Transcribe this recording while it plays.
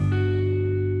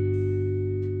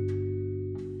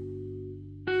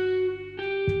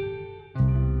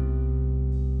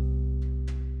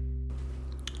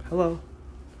Hello.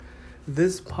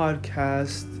 This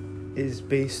podcast is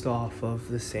based off of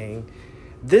the saying,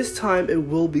 this time it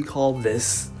will be called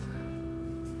this.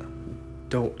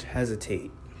 Don't hesitate.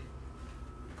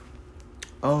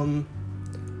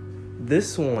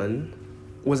 This one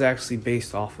was actually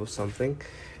based off of something.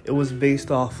 It was based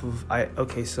off of,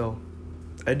 so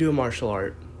I do a martial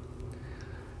art.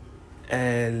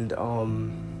 And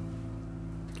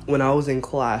when I was in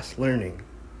class learning,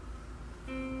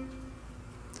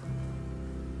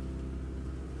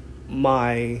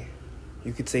 my,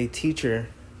 you could say, teacher,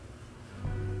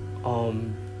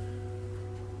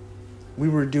 we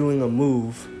were doing a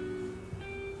move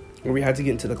where we had to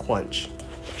get into the clinch.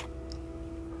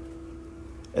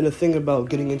 And the thing about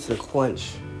getting into the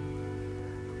clinch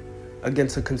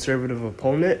against a conservative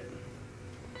opponent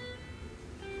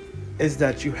is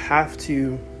that you have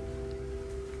to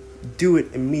do it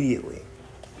immediately.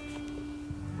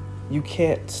 You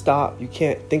can't stop, you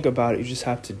can't think about it, you just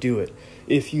have to do it.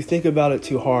 If you think about it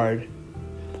too hard,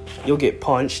 you'll get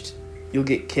punched, you'll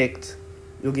get kicked,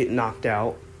 you'll get knocked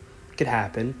out. It could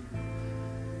happen.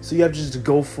 So you have to just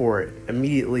go for it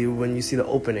immediately when you see the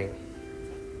opening.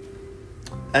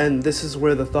 And this is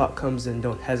where the thought comes in,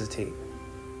 don't hesitate.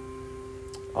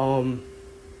 And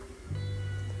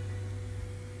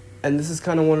this is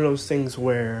kind of one of those things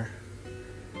where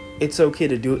it's okay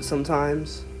to do it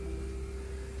sometimes,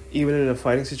 even in a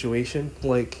fighting situation.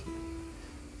 Like,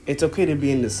 it's okay to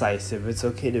be indecisive. It's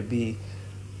okay to be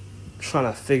trying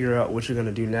to figure out what you're going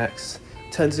to do next.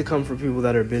 Tends to come from people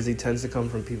that are busy, tends to come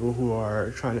from people who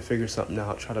are trying to figure something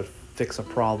out, try to fix a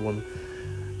problem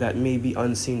that may be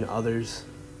unseen to others.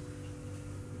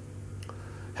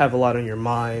 Have a lot on your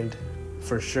mind,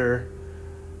 for sure.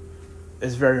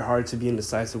 It's very hard to be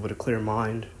indecisive with a clear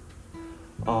mind.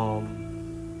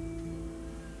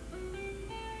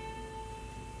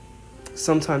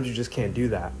 Sometimes you just can't do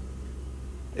that.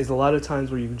 There's a lot of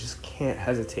times where you just can't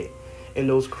hesitate. In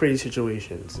those crazy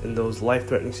situations, in those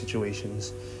life-threatening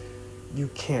situations, you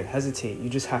can't hesitate. You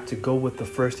just have to go with the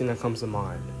first thing that comes to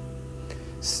mind.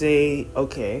 Say,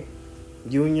 okay,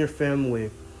 you and your family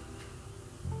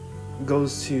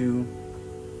goes to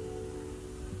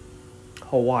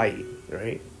Hawaii,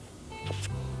 right?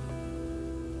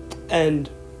 And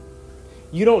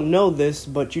you don't know this,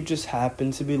 but you just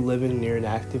happen to be living near an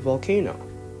active volcano.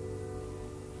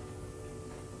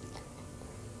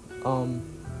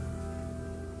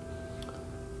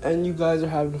 And you guys are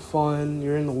having fun,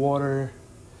 you're in the water,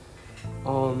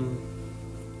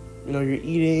 you're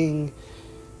eating,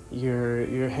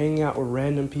 you're hanging out with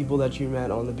random people that you met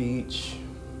on the beach,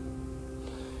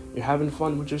 you're having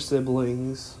fun with your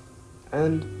siblings,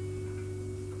 and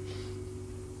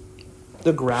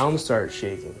the ground starts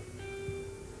shaking.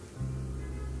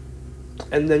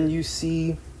 And then you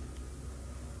see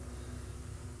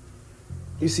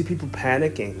people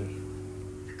panicking.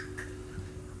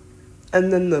 And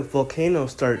then the volcano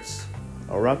starts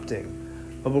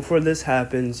erupting. But before this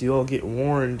happens, you all get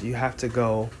warned you have to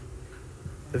go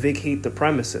vacate the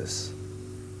premises.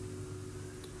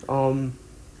 And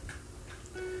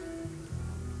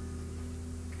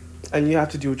you have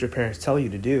to do what your parents tell you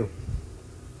to do.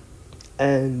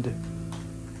 And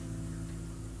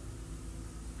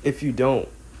if you don't,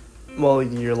 well,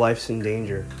 your life's in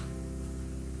danger.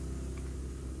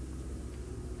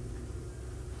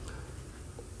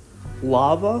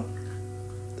 Lava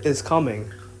is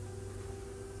coming.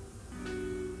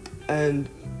 And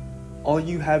all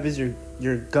you have is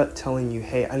your gut telling you,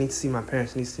 hey, I need to see my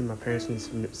parents, I need to see my parents, I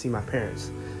need to see my parents.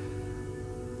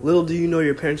 Little do you know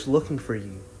your parents are looking for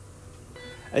you.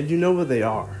 And you know where they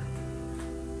are.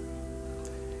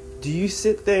 Do you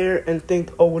sit there and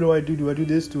think, oh, what do I do? Do I do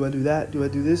this? Do I do that? Do I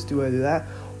do this? Do I do that?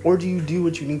 Or do you do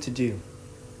what you need to do?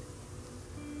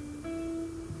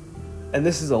 And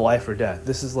this is a life or death.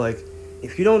 This is like,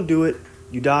 if you don't do it,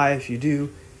 you die. If you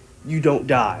do, you don't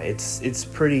die. It's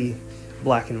pretty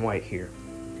black and white here.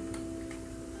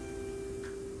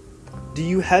 Do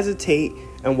you hesitate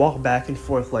and walk back and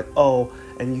forth like, oh,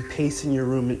 and you pace in your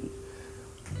room,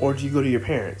 or do you go to your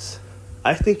parents?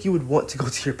 I think you would want to go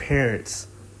to your parents.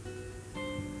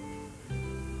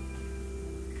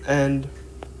 And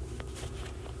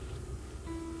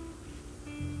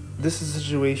this is a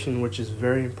situation which is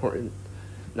very important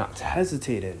not to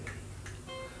hesitate in.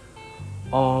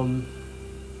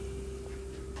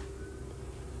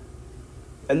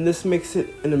 And this makes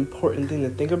it an important thing to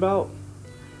think about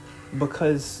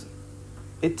because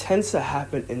it tends to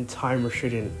happen in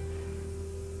time-restricted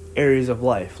areas of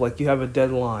life. Like you have a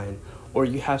deadline, or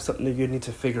you have something that you need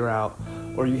to figure out,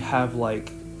 or you have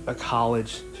like a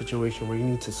college situation where you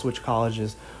need to switch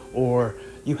colleges, or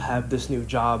you have this new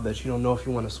job that you don't know if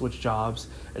you want to switch jobs,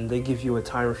 and they give you a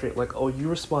time restraint like, oh, you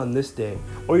respond this day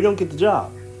or you don't get the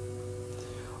job.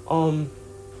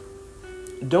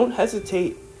 Don't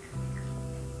hesitate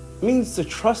means to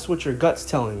trust what your gut's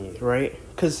telling you, right?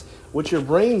 Because what your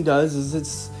brain does is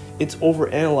it's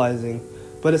overanalyzing,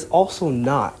 but it's also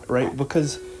not, right?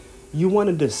 Because you want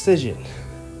a decision.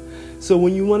 So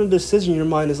when you want a decision, your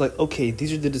mind is like, okay,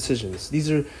 these are the decisions. These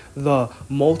are the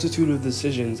multitude of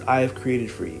decisions I have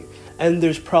created for you. And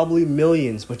there's probably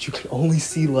millions, but you can only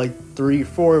see like 3 or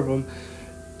 4 of them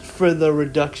for the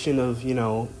reduction of,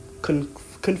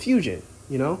 confusion,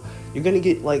 You're going to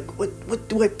get like, what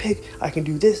do I pick? I can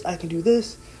do this, I can do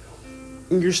this.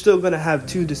 And you're still going to have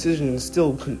 2 decisions and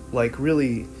still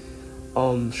really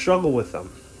struggle with them.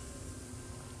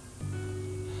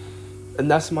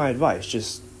 And that's my advice.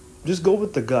 Just go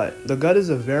with the gut. The gut is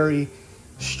a very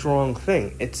strong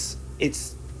thing. It's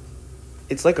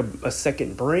like a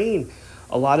second brain.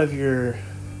 A lot of your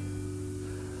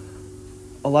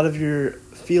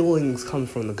feelings come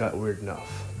from the gut, weird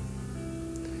enough.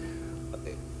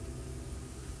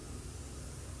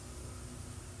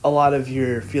 A lot of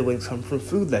your feelings come from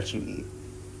food that you eat.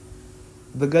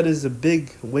 The gut is a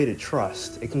big way to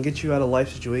trust. It can get you out of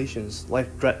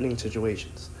life-threatening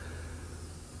situations.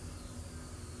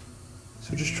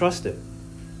 So just trust it.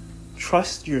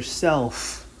 Trust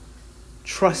yourself.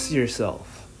 Trust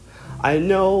yourself. I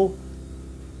know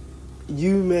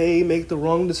you may make the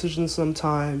wrong decision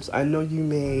sometimes. I know you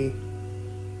may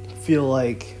feel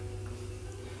like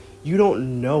you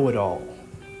don't know it all.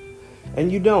 And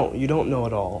you don't. You don't know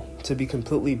it all. To be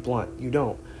completely blunt, you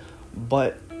don't.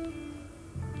 But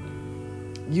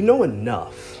you know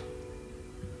enough.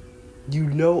 You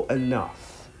know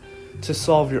enough to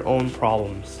solve your own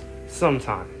problems.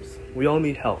 Sometimes. We all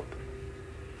need help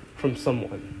from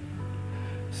someone.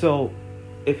 So,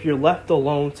 if you're left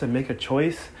alone to make a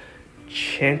choice,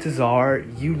 chances are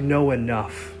you know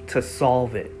enough to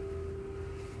solve it.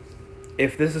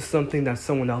 If this is something that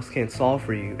someone else can't solve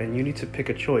for you and you need to pick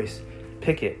a choice,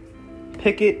 pick it.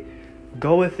 Pick it,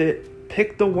 go with it,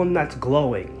 pick the one that's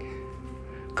glowing.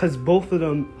 Because both of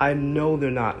them, I know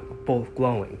they're not both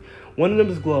glowing. One of them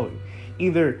is glowing.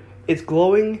 Either it's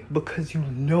glowing because you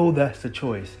know that's the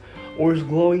choice, or it's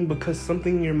glowing because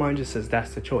something in your mind just says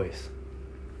that's the choice.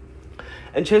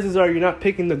 And chances are you're not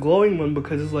picking the glowing one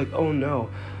because it's like, oh no,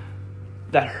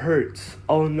 that hurts.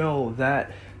 Oh no,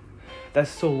 that's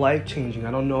so life-changing.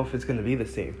 I don't know if it's going to be the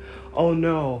same. Oh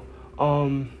no,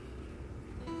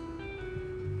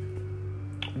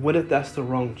 what if that's the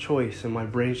wrong choice and my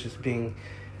brain's just being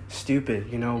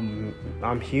stupid?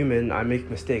 I'm human, I make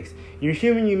mistakes. You're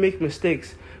human, you make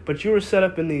mistakes, but you were set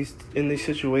up in these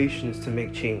situations to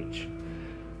make change.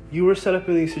 You were set up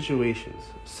in these situations.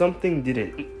 Something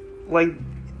didn't.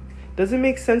 Does it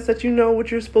make sense that you know what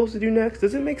you're supposed to do next?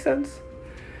 Does it make sense?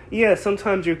 Yeah,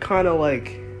 sometimes you're kind of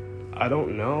like, I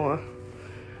don't know.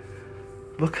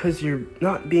 Because you're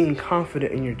not being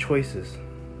confident in your choices.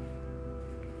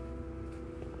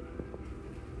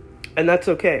 And that's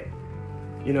okay.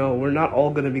 We're not all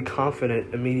going to be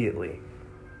confident immediately.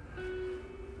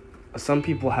 Some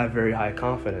people have very high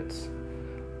confidence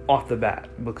off the bat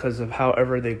because of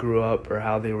however they grew up or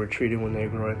how they were treated when they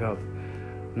were growing up.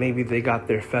 Maybe they got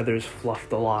their feathers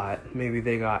fluffed a lot. Maybe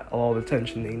they got all the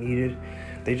attention they needed.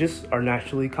 They just are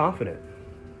naturally confident.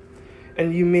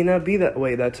 And you may not be that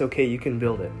way. That's okay. You can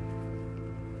build it.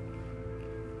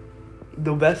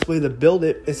 The best way to build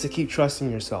it is to keep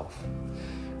trusting yourself.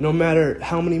 No matter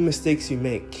how many mistakes you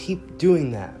make, keep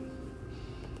doing that.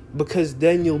 Because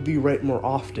then you'll be right more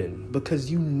often.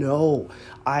 Because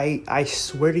I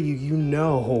swear to you, you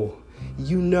know.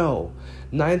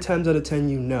 9 times out of 10,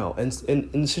 you know. And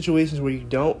in situations where you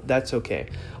don't, that's okay.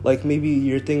 Like maybe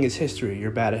your thing is history,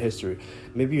 you're bad at history.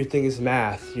 Maybe your thing is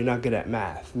math, you're not good at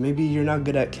math. Maybe you're not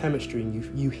good at chemistry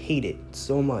and you hate it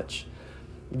so much.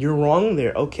 You're wrong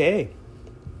there, okay.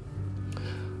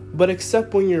 But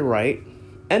accept when you're right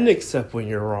and accept when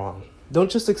you're wrong.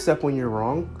 Don't just accept when you're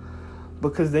wrong,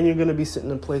 because then you're going to be sitting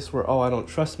in a place where, I don't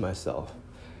trust myself.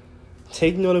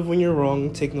 Take note of when you're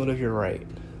wrong, take note of you're right.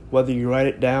 Whether you write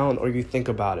it down or you think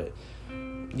about it,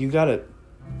 you gotta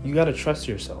trust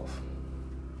yourself.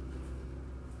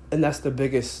 And that's the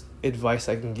biggest advice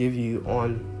I can give you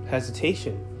on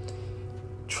hesitation.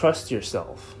 Trust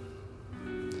yourself.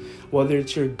 Whether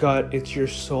it's your gut, it's your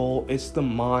soul, it's the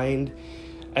mind,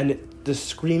 and the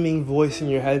screaming voice in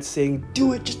your head saying,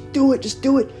 do it, just do it, just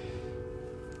do it.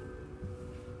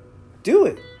 Do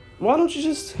it. Why don't you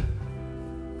just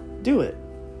do it?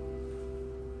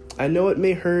 I know it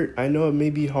may hurt. I know it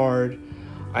may be hard.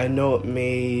 I know it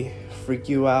may freak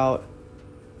you out.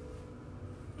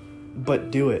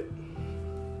 but do it.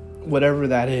 Whatever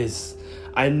that is.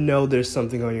 I know there's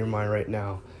something on your mind right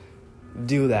now.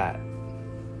 Do that.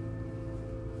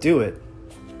 Do it.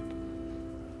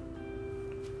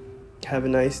 Have a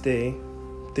nice day.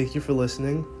 Thank you for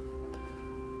listening.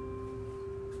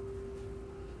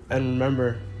 And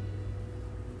remember,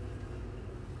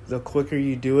 the quicker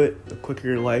you do it, the quicker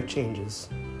your life changes.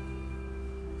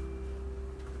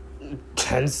 It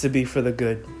tends to be for the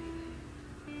good.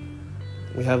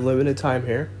 We have limited time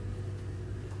here,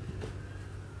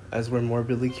 as we're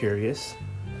morbidly curious.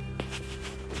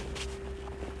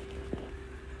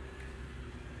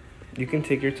 You can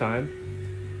take your time,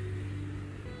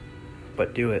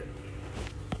 but do it.